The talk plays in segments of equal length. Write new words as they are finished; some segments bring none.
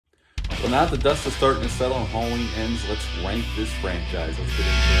Well, now that the dust is starting to settle and Halloween ends, let's rank this franchise. Let's get into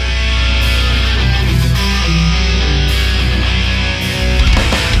it.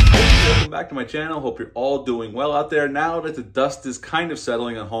 Welcome back to my channel. Hope you're all doing well out there. Now that the dust is kind of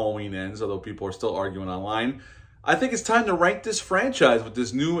settling and Halloween ends, although people are still arguing online, I think it's time to rank this franchise with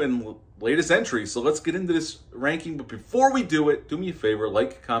this new and latest entry. So let's get into this ranking. But before we do it, do me a favor,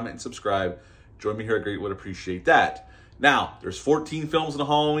 like, comment, and subscribe. Join me here. I greatly would appreciate that. Now, there's 14 films in the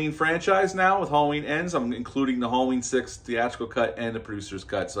Halloween franchise now with Halloween Ends. I'm including the Halloween 6 theatrical cut and the producer's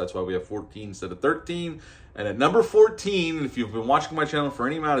cut, so that's why we have 14 instead of 13. And at number 14, if you've been watching my channel for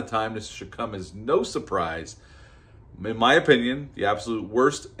any amount of time, this should come as no surprise. In my opinion, the absolute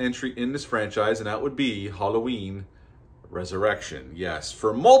worst entry in this franchise, and that would be Halloween Resurrection. Yes,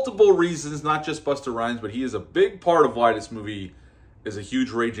 for multiple reasons, not just Busta Rhymes, but he is a big part of why this movie is a huge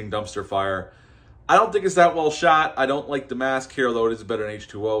raging dumpster fire. I don't think it's that well shot. I don't like the mask here, although it is better than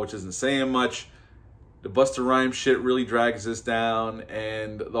H2O, which isn't saying much. The Busta Rhymes shit really drags this down,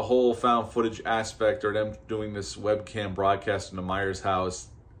 and the whole found footage aspect, or them doing this webcam broadcast in the Myers house,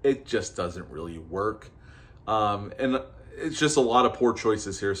 it just doesn't really work. And it's just a lot of poor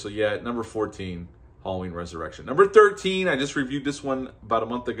choices here. So yeah, number 14, Halloween Resurrection. Number 13, I just reviewed this one about a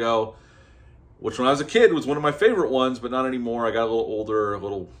month ago, which when I was a kid was one of my favorite ones, but not anymore. I got a little older, a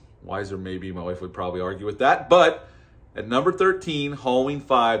little wiser maybe. My wife would probably argue with that. But at number 13, Halloween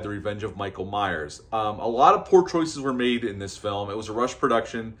 5, The Revenge of Michael Myers. A lot of poor choices were made in this film. It was a rush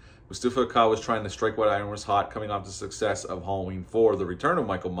production. Mustafa Akkad was trying to strike while iron was hot, coming off the success of Halloween 4, The Return of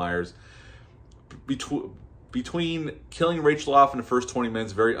Michael Myers. Between killing Rachel off in the first 20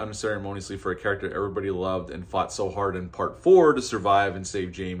 minutes very unceremoniously for a character everybody loved and fought so hard in part 4 to survive and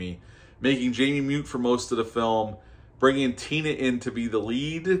save Jamie, making Jamie mute for most of the film, bringing Tina in to be the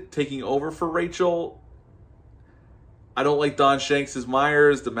lead, taking over for Rachel. I don't like Don Shanks as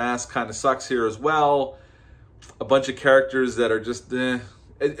Myers. The mask kind of sucks here as well. A bunch of characters that are just,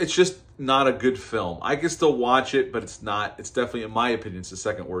 It's just not a good film. I can still watch it, but it's not. It's definitely, in my opinion, it's the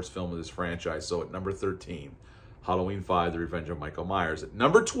second worst film of this franchise. So at number 13, Halloween 5, The Revenge of Michael Myers. At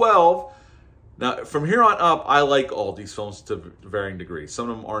number 12, now from here on up, I like all these films to varying degrees. Some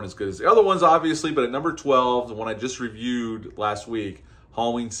of them aren't as good as the other ones, obviously, but at number 12, the one I just reviewed last week,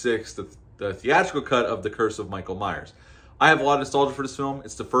 Halloween 6, the theatrical cut of The Curse of Michael Myers. I have a lot of nostalgia for this film.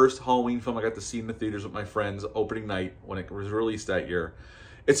 It's the first Halloween film I got to see in the theaters with my friends opening night when it was released that year.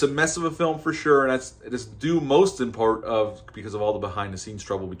 It's a mess of a film for sure, and it is due most in part because of all the behind-the-scenes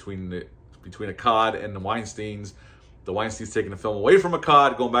trouble between Akkad and the Weinsteins. The Weinsteins taking the film away from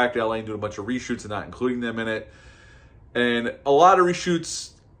Akkad, going back to LA and doing a bunch of reshoots and not including them in it. And a lot of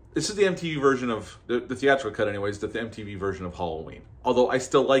reshoots. This is the MTV version of, the theatrical cut anyways, the MTV version of Halloween. Although I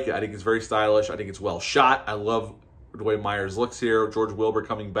still like it. I think it's very stylish. I think it's well shot. I love the way Myers looks here. George Wilbur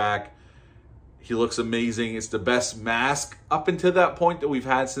coming back. He looks amazing. It's the best mask up until that point that we've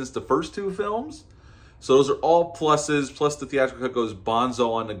had since the first two films. So those are all pluses. Plus the theatrical cut goes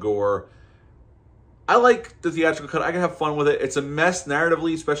bonzo on the gore. I like the theatrical cut. I can have fun with it. It's a mess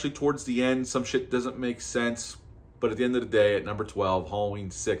narratively, especially towards the end. Some shit doesn't make sense. But at the end of the day, at number 12,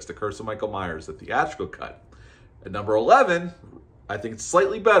 Halloween 6, The Curse of Michael Myers, the theatrical cut. At number 11, I think it's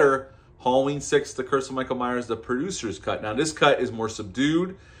slightly better, Halloween 6, The Curse of Michael Myers, the producer's cut. Now this cut is more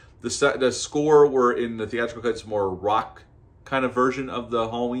subdued. The score were in the theatrical cut, it's more rock kind of version of the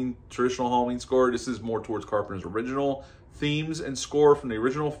traditional Halloween score. This is more towards Carpenter's original themes and score from the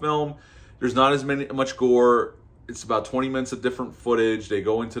original film. There's not as much gore. It's about 20 minutes of different footage. They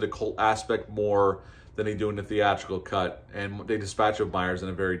go into the cult aspect more than they do in the theatrical cut. And they dispatch of Myers in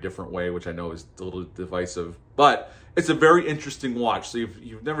a very different way, which I know is a little divisive. But it's a very interesting watch. So if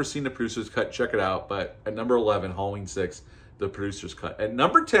you've never seen the producer's cut, check it out. But at number 11, Halloween 6, the producer's cut. At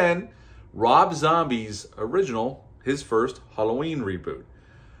number 10, Rob Zombie's original, his first Halloween reboot.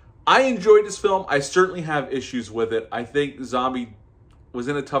 I enjoyed this film. I certainly have issues with it. I think Zombie was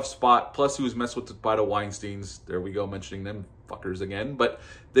in a tough spot. Plus, he was messed with by the Weinsteins. There we go, mentioning them fuckers again. But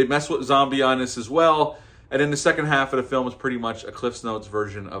they messed with Zombie on this as well. And then the second half of the film is pretty much a Cliff's Notes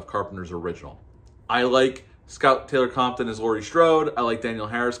version of Carpenter's original. I like Scout Taylor Compton as Laurie Strode. I like Daniel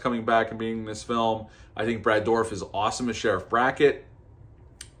Harris coming back and being in this film. I think Brad Dourif is awesome as Sheriff Brackett.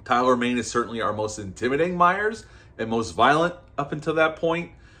 Tyler Mane is certainly our most intimidating Myers and most violent up until that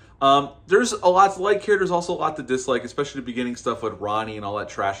point. There's a lot to like here. There's also a lot to dislike, especially the beginning stuff with Ronnie and all that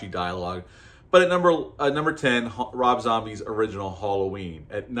trashy dialogue. But at number 10, Rob Zombie's original Halloween.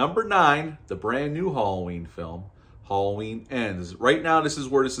 At number 9, the brand new Halloween film, Halloween Ends. Right now, this is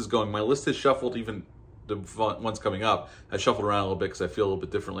where this is going. My list has shuffled, even the ones coming up. I shuffled around a little bit because I feel a little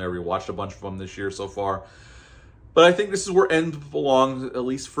bit differently. I rewatched a bunch of them this year so far. But I think this is where End belongs, at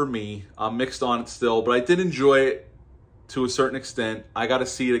least for me. I'm mixed on it still, but I did enjoy it to a certain extent. I got to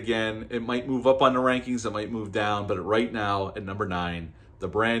see it again. It might move up on the rankings, it might move down, but right now at number 9, the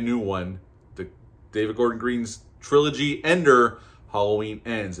brand new one, the David Gordon Green's trilogy ender, Halloween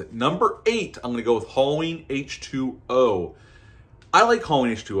Ends. At number 8, I'm going to go with Halloween H2O. I like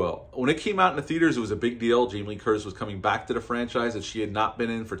Halloween H2O. When it came out in the theaters, it was a big deal. Jamie Lee Curtis was coming back to the franchise that she had not been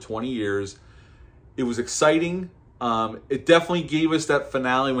in for 20 years. It was exciting. It definitely gave us that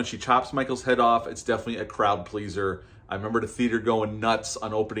finale when she chops Michael's head off. It's definitely a crowd pleaser. I remember the theater going nuts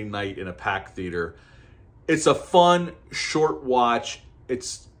on opening night in a packed theater. It's a fun, short watch.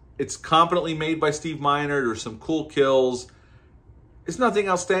 It's competently made by Steve Miner. There's some cool kills. It's nothing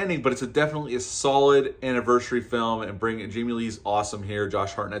outstanding, but it's definitely a solid anniversary film. And Jamie Lee's awesome here.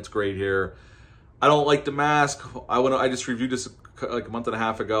 Josh Hartnett's great here. I don't like the mask. I just reviewed this like a month and a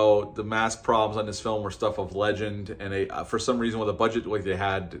half ago. The mask problems on this film were stuff of legend, and for some reason with a budget like they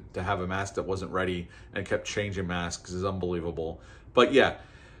had to have a mask that wasn't ready and kept changing masks is unbelievable. But yeah,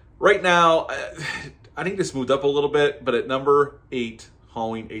 right now I think this moved up a little bit, but at number 8,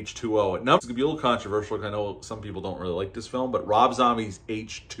 Halloween H2O. It's gonna be a little controversial. I know some people don't really like this film, but Rob Zombie's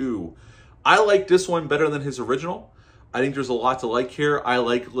H2. I like this one better than his original. I think there's a lot to like here. I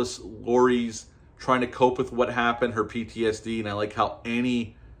like Laurie's trying to cope with what happened, her PTSD, and I like how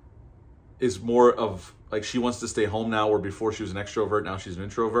Annie is more of, like, she wants to stay home now, where before she was an extrovert, now she's an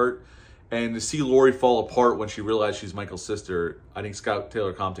introvert. And to see Laurie fall apart when she realized she's Michael's sister, I think Scott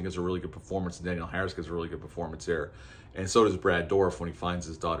Taylor Compton gives a really good performance, and Daniel Harris gives a really good performance here. And so does Brad Dourif when he finds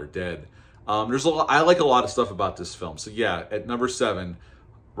his daughter dead. I like a lot of stuff about this film. So yeah, at number 7,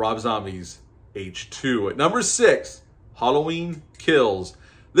 Rob Zombie's H2. At number 6, Halloween Kills.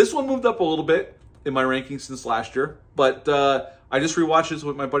 This one moved up a little bit in my rankings since last year, but I just rewatched this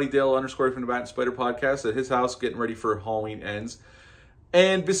with my buddy Dale _ from the Bat and Spider podcast at his house, getting ready for Halloween Ends.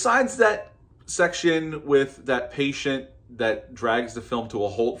 And besides that section with that patient that drags the film to a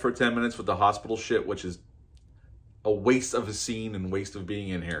halt for 10 minutes with the hospital shit, which is a waste of a scene and waste of being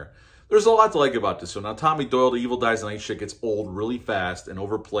in here, there's a lot to like about this film. Now, Tommy Doyle, the Evil Dies Tonight shit gets old really fast and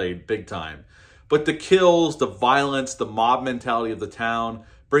overplayed big time. But the kills, the violence, the mob mentality of the town,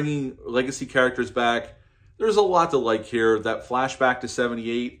 bringing legacy characters back, there's a lot to like here. That flashback to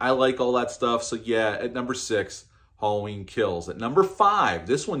 78, I like all that stuff. So yeah, at number 6, Halloween Kills. At number 5,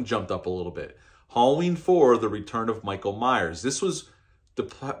 this one jumped up a little bit. Halloween 4, The Return of Michael Myers. This was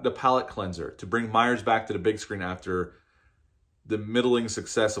the palate cleanser to bring Myers back to the big screen after the middling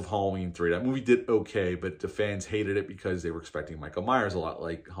success of Halloween 3. That movie did okay, but the fans hated it because they were expecting Michael Myers a lot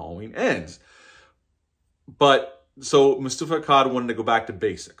like Halloween Ends. But so Mustafa Akkad wanted to go back to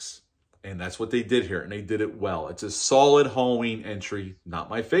basics, and that's what they did here, and they did it well. It's a solid Halloween entry. Not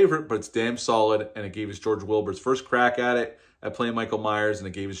my favorite, but it's damn solid, and it gave us George Wilbur's first crack at it, at playing Michael Myers, and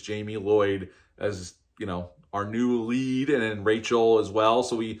it gave us Jamie Lloyd as, you know, our new lead, and then Rachel as well.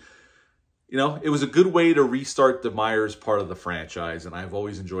 So we, you know, it was a good way to restart the Myers part of the franchise, and I've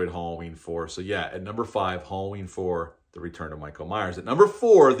always enjoyed Halloween 4. So yeah, at number 5, Halloween 4, The Return of Michael Myers. At number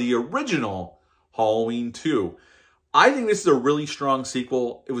 4, the original Halloween 2. I think this is a really strong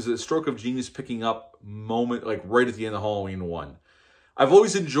sequel. It was a stroke of genius picking up moment, like right at the end of Halloween 1. I've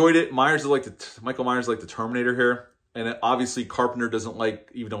always enjoyed it. Michael Myers is like the Terminator here. And obviously Carpenter doesn't like,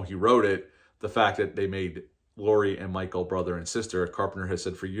 even though he wrote it, the fact that they made Laurie and Michael brother and sister. Carpenter has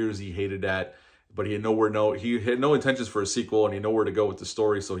said for years he hated that, but he had no intentions for a sequel, and he had nowhere to go with the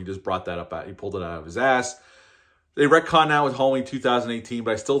story, so he just brought that up. He pulled it out of his ass. They retcon now with Halloween 2018,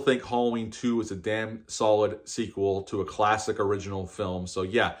 but I still think Halloween 2 is a damn solid sequel to a classic original film. So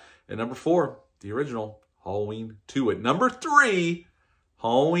yeah, at number 4, the original Halloween 2. At number 3,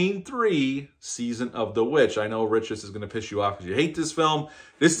 Halloween 3, Season of the Witch. I know, Rich, this is going to piss you off because you hate this film.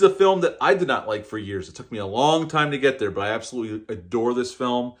 This is a film that I did not like for years. It took me a long time to get there, but I absolutely adore this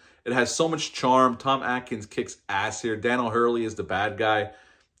film. It has so much charm. Tom Atkins kicks ass here. Daniel Hurley is the bad guy.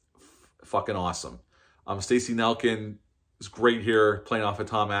 Fucking awesome. Stacey Nelkin is great here, playing off of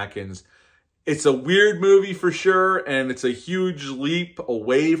Tom Atkins. It's a weird movie for sure, and it's a huge leap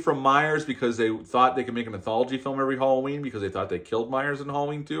away from Myers because they thought they could make an anthology film every Halloween because they thought they killed Myers in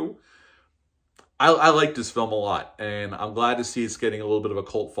Halloween 2. I like this film a lot, and I'm glad to see it's getting a little bit of a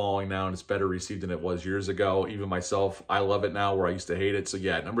cult following now, and it's better received than it was years ago. Even myself, I love it now where I used to hate it. So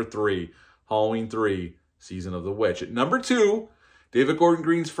yeah, number 3, Halloween 3, Season of the Witch. At number 2, David Gordon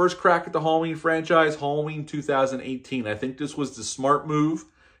Green's first crack at the Halloween franchise, Halloween 2018. I think this was the smart move,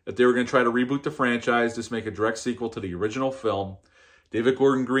 that they were going to try to reboot the franchise, just make a direct sequel to the original film. David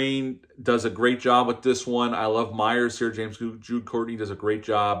Gordon Green does a great job with this one. I love Myers here. James Jude Courtney does a great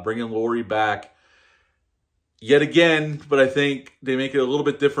job bringing Laurie back. yet again, but I think they make it a little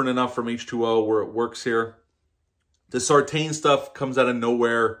bit different enough from H2O where it works here. The Sartain stuff comes out of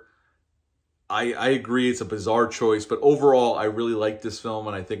nowhere. I agree it's a bizarre choice, but overall, I really like this film,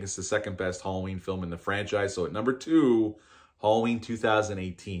 and I think it's the second best Halloween film in the franchise. So at number 2, Halloween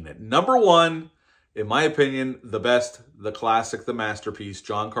 2018. At number 1, in my opinion, the best, the classic, the masterpiece,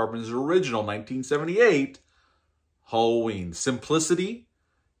 John Carpenter's original 1978 Halloween. Simplicity,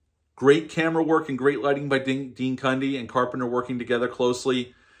 great camera work and great lighting by Dean Cundy and Carpenter working together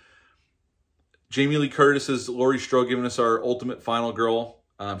closely. Jamie Lee Curtis is Laurie Strode giving us our ultimate final girl.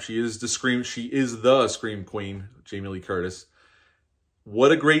 She is the Scream Queen, Jamie Lee Curtis.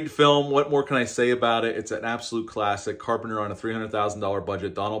 What a great film. What more can I say about it? It's an absolute classic. Carpenter on a $300,000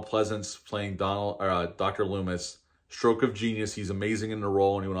 budget. Donald Pleasance playing Dr. Loomis. Stroke of genius. He's amazing in the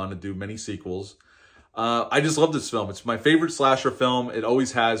role, and he went on to do many sequels. I just love this film. It's my favorite slasher film. It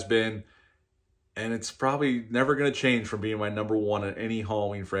always has been. And it's probably never going to change from being my number 1 in any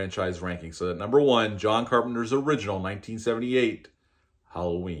Halloween franchise ranking. So at number 1, John Carpenter's original 1978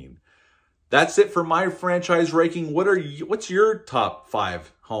 Halloween. That's it for my franchise ranking. What's your top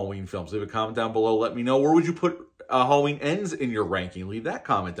 5 Halloween films? Leave a comment down below. Let me know. Where would you put Halloween Ends in your ranking? Leave that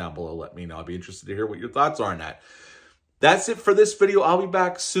comment down below. Let me know. I'd be interested to hear what your thoughts are on that. That's it for this video. I'll be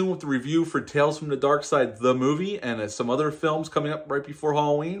back soon with the review for Tales from the Dark Side, the movie, and some other films coming up right before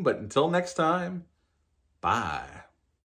Halloween. But until next time, bye.